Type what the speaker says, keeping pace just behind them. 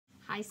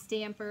Hi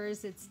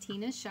Stampers, it's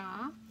Tina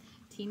Shaw.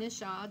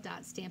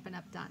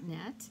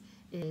 TinaShaw.stampinup.net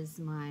is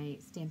my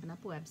Stampin'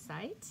 Up!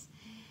 Website.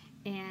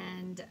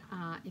 And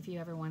if you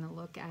ever want to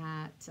look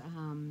at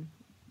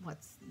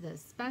what's the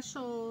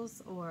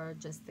specials or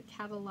just the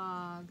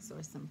catalogs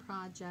or some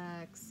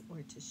projects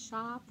or to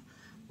shop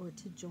or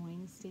to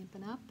join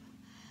Stampin' Up!,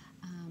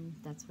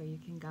 that's where you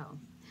can go.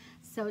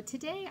 So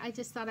today I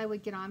just thought I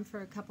would get on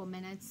for a couple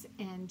minutes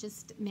and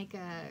just make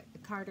a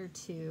card or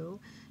two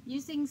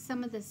using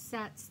some of the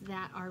sets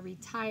that are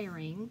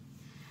retiring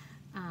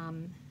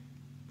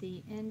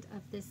the end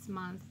of this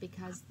month,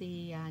 because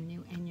the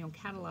new annual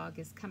catalog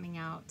is coming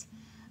out.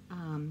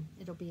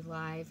 It'll be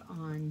live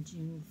on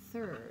June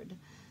 3rd.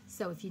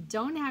 So if you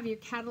don't have your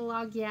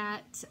catalog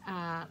yet,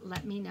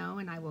 let me know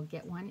and I will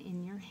get one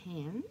in your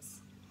hands.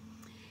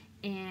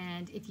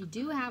 And if you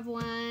do have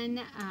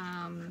one,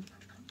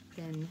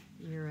 then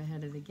you're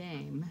ahead of the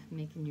game,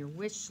 making your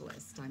wish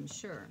list, I'm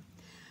sure.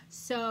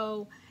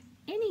 So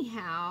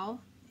anyhow,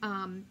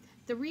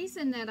 the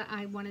reason that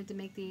I wanted to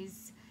make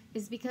these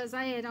is because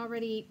I had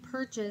already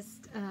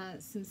purchased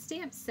some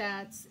stamp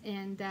sets,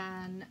 and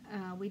then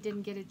we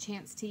didn't get a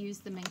chance to use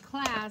them in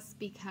class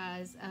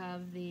because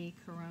of the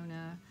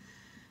corona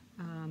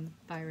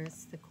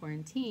virus, the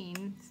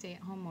quarantine,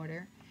 stay-at-home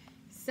order.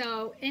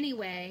 So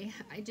anyway,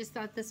 I just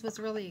thought this was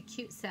really a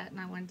cute set and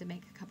I wanted to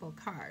make a couple of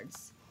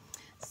cards.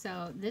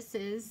 So this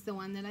is the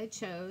one that I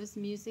chose,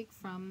 Music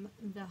from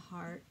the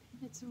Heart.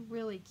 It's a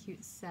really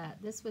cute set.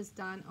 This was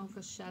Dawn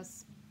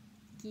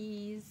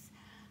Olszewski's,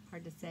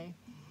 hard to say,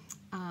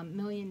 $1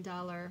 million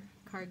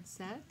card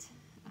set.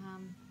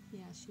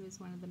 Yeah, she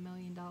was one of the $1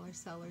 million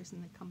sellers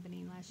in the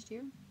company last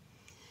year.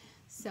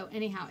 So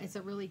anyhow, it's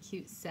a really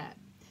cute set.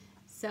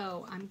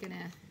 So I'm going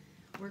to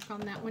work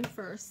on that one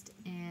first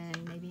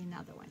and maybe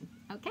another one.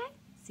 Okay?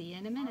 See you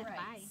in a minute. Right.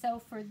 Bye. So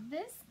for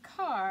this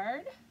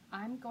card,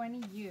 I'm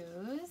going to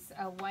use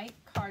a white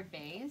card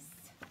base,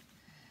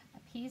 a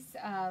piece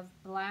of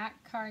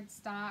black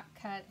cardstock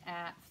cut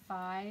at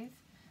 5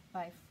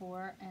 by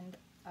 4 and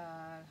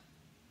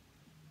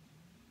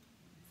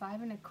 5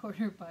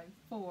 1/4 by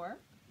 4,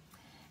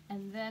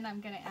 and then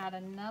I'm going to add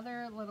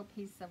another little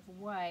piece of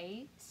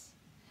white,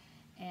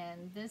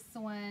 and this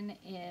one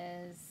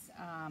is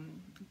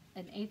an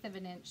 1/8 of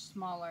an inch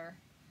smaller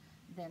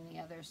than the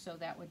other, so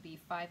that would be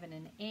 5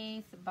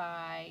 1/8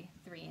 by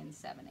 3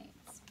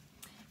 7/8.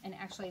 And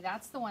actually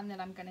that's the one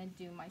that I'm going to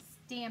do my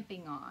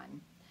stamping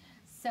on.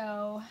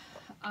 So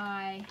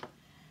I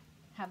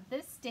have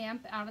this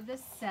stamp out of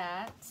this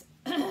set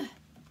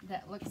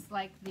that looks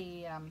like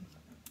the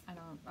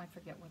I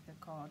forget what they're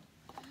called.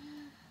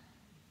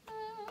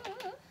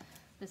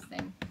 This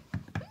thing.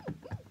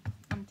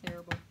 I'm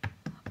terrible.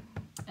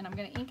 And I'm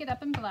going to ink it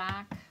up in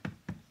black.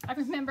 I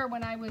remember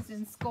when I was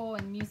in school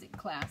in music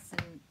class,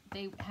 and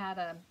they had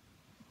a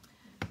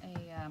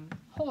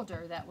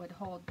holder that would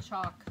hold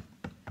chalk.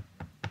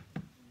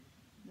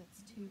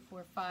 That's 2,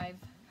 4, 5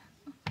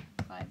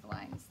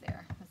 lines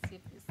there. Let's see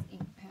if this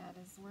ink pad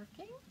is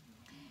working.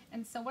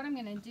 And so what I'm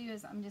going to do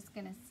is I'm just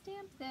going to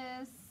stamp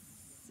this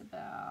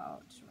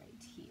about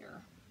right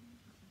here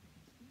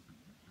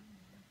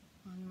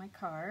on my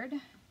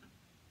card.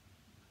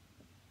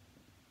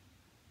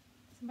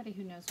 Somebody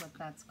who knows what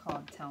that's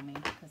called, tell me,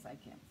 because I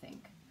can't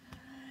think.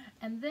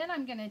 And then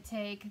I'm going to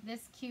take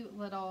this cute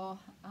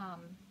little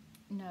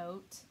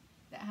note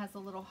that has a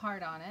little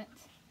heart on it,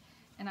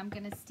 and I'm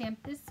going to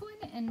stamp this one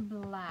in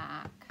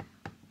black.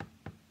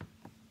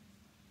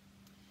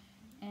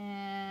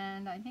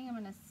 And I think I'm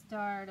going to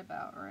start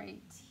about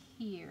right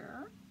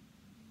here.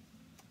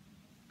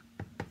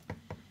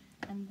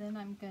 And then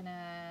I'm going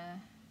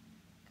to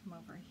come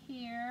over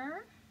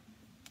here.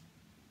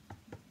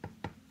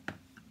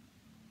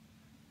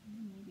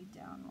 Maybe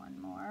down one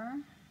more.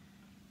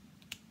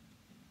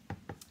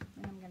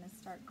 Then I'm going to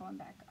start going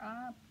back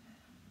up.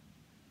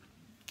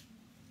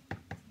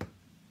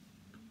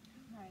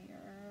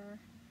 Higher.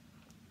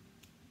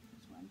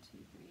 There's 1,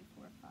 2, 3,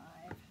 4, 5.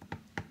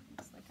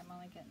 Looks like I'm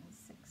only getting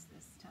 6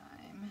 this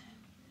time.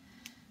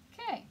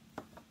 Okay.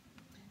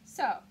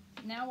 So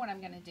now what I'm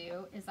going to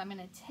do is I'm going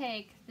to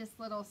take this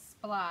little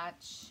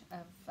splotch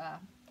of a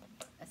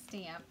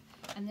stamp,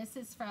 and this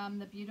is from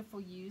the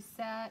Beautiful You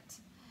set,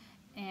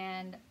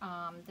 and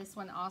this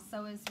one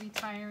also is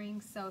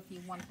retiring, so if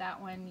you want that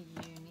one, you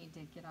need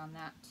to get on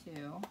that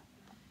too.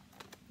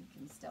 You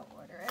can still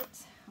order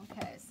it.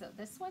 Okay, so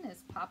this one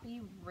is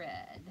Poppy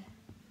Red,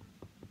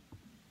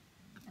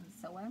 and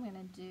so what I'm going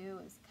to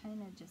do is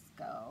kind of just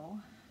go,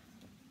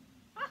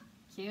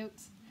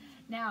 cute.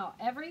 Now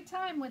every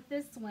time with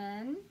this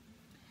one,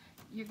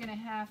 you're going to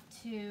have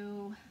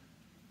to,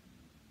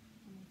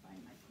 let me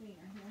find my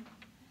cleaner here,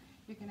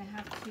 you're going to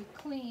have to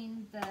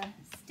clean the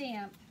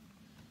stamp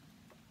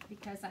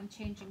because I'm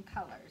changing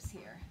colors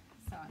here.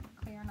 So I'm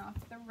clearing off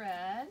the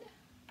red.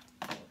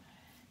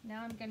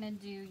 Now I'm going to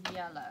do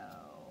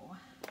yellow.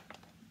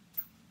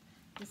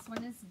 This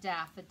one is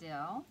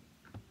Daffodil.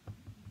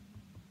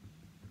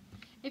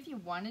 If you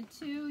wanted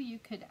to, you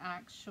could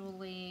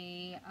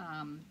actually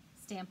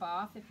stamp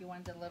off if you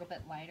wanted a little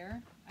bit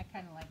lighter. I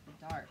kind of like the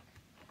dark.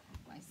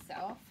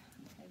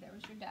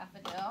 there's your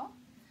daffodil.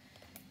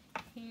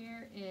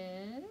 Here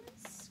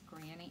is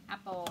Granny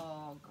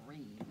Apple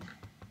Green.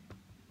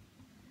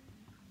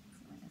 So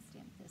I'm going to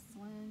stamp this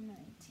one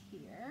right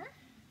here.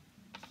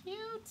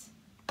 Cute.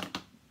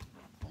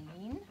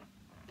 Clean.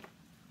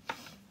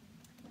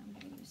 I'm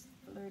going to use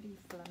Flirty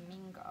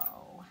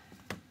Flamingo.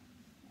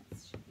 That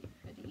should be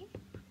pretty.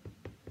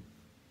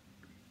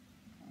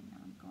 Okay, now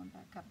I'm going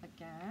back up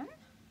again.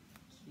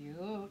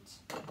 Cute.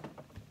 A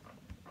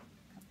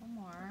couple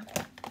more.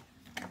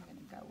 I'm going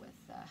to go with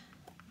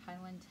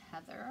Highland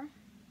Heather,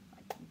 if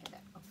I can get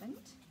it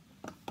opened.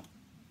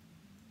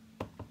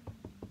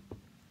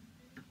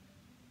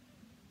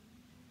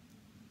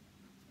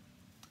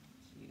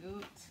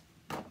 Cute.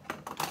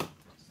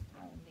 Just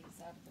throwing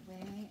these out of the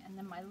way. And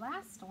then my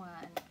last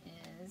one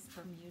is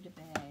Bermuda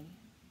Bay.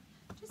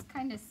 Just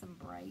kind of some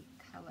bright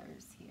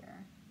colors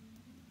here.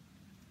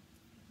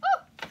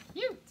 Oh,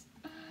 cute!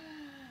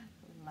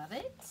 Love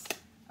it.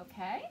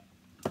 Okay.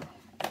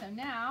 So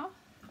now,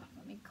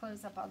 let me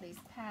close up all these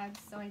pads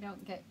so I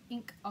don't get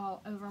ink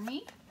all over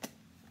me.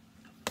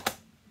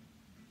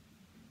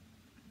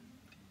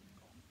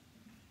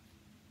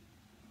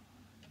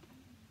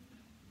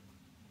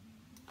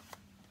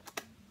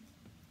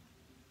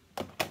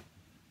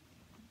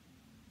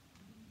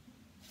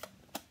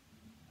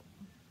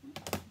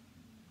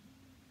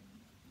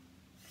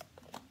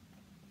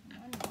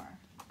 One more.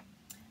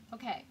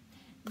 Okay,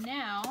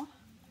 now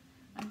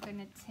I'm going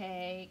to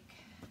take,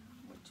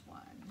 which one?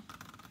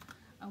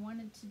 I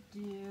wanted to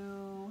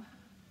do,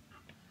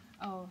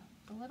 oh,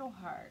 the little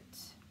heart.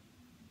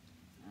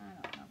 I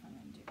don't know if I'm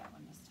going to do that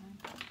one this time.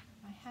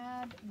 I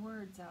had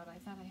words out. I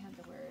thought I had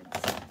the words.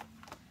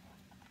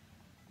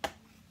 I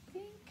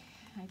think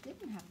I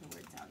didn't have the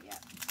words out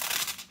yet.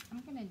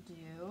 I'm going to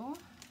do,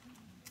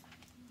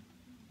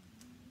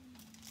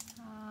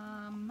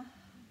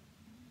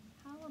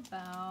 how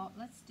about,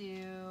 let's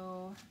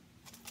do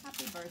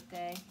Happy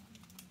Birthday.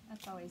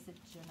 That's always a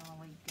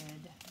generally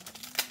good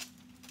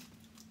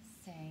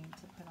saying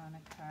to put on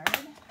a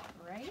card,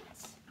 right?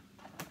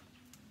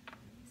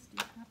 Let's do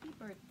Happy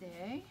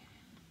Birthday.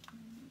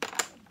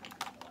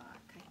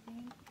 Block, I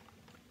think.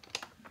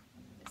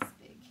 This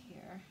big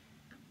here.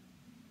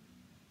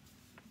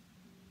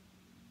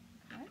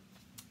 Okay.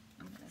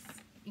 I'm going to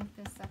ink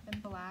this up in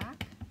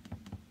black.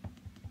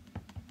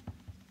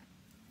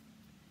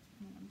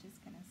 And I'm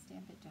just going to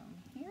stamp it down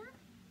here.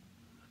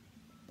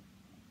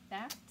 Like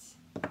that.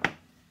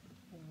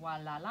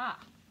 Voila la.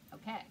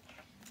 Okay.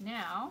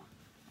 Now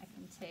I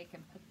can take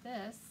and put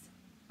this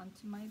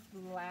onto my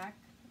black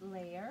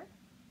layer.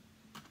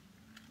 I'm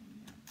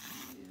going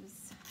to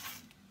use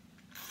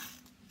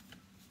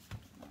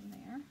on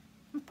there.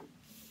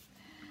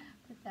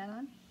 Put that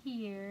on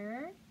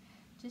here.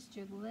 Just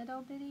your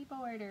little bitty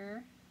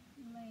border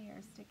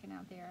layer sticking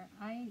out there.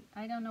 I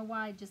don't know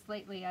why, just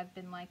lately I've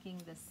been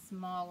liking the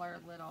smaller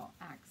little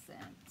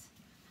accent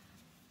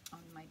on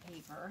my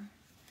paper.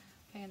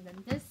 Okay, and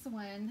then this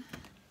one,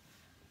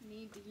 I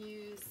need to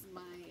use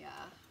my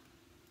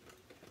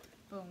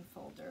bone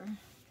folder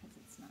because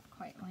it's not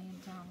quite laying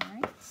down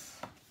right.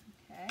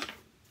 Okay,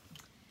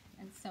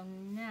 and so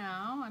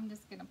now I'm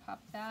just going to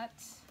pop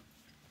that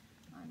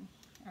on,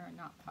 or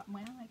not pop,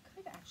 well, I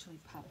could actually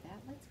pop that.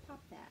 Let's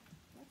pop that.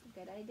 That's a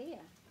good idea.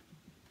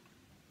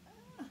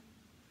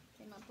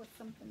 Came up with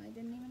something I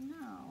didn't even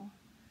know.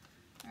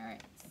 All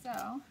right,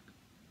 so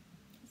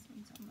this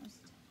one's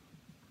almost,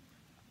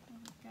 there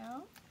we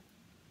go.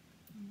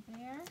 And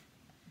there,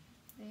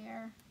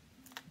 there,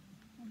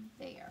 and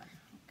there.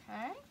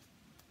 Okay.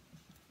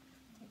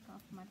 Take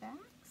off my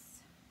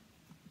backs.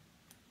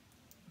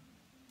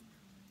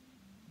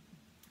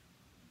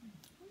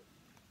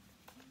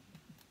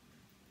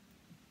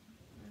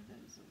 Throw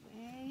those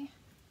away.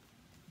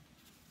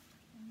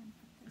 And then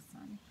put this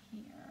on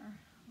here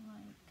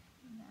like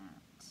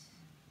that.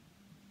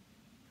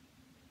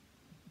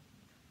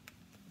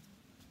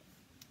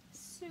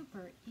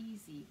 Super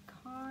easy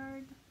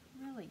card.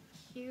 Really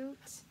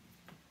cute.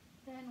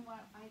 Then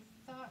what I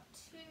thought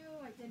too,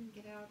 I didn't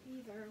get out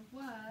either,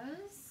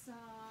 was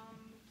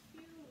some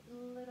cute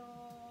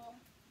little,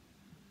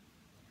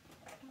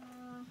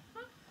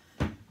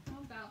 how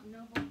about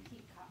Noble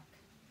Peacock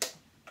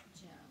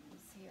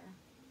gems here.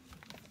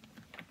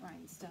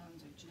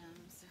 Rhinestones or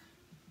gems,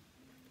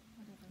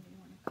 or whatever you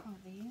want to call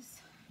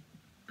these.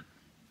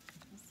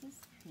 This is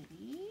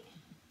pretty.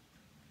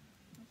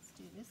 Let's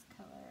do this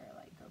color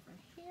like over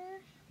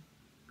here.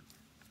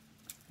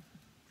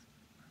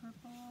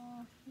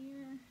 Purple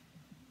here.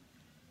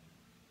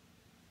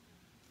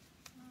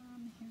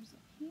 Here's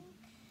a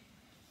pink.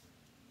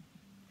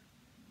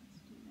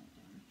 Let's do that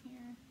down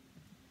here.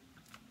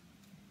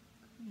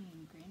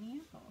 Green, Granny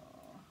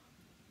Apple.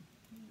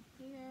 Right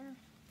there.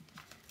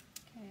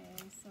 Okay,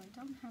 so I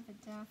don't have a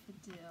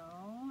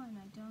daffodil and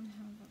I don't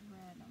have a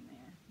red on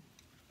there.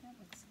 That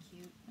looks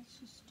cute. Let's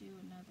just do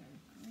another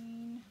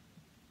green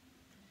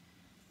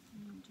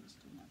and then just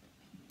another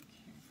pink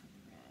here for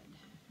the red.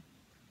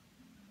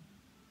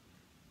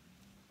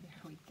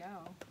 There we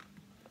go.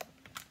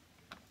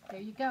 There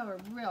you go, a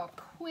real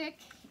quick,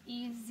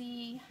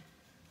 easy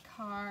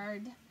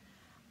card.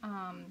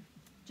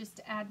 Just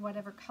to add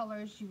whatever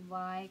colors you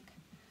like,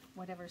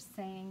 whatever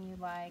saying you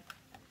like,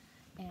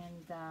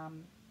 and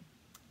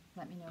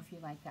let me know if you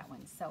like that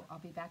one. So I'll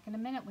be back in a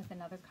minute with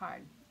another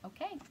card.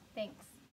 Okay, thanks.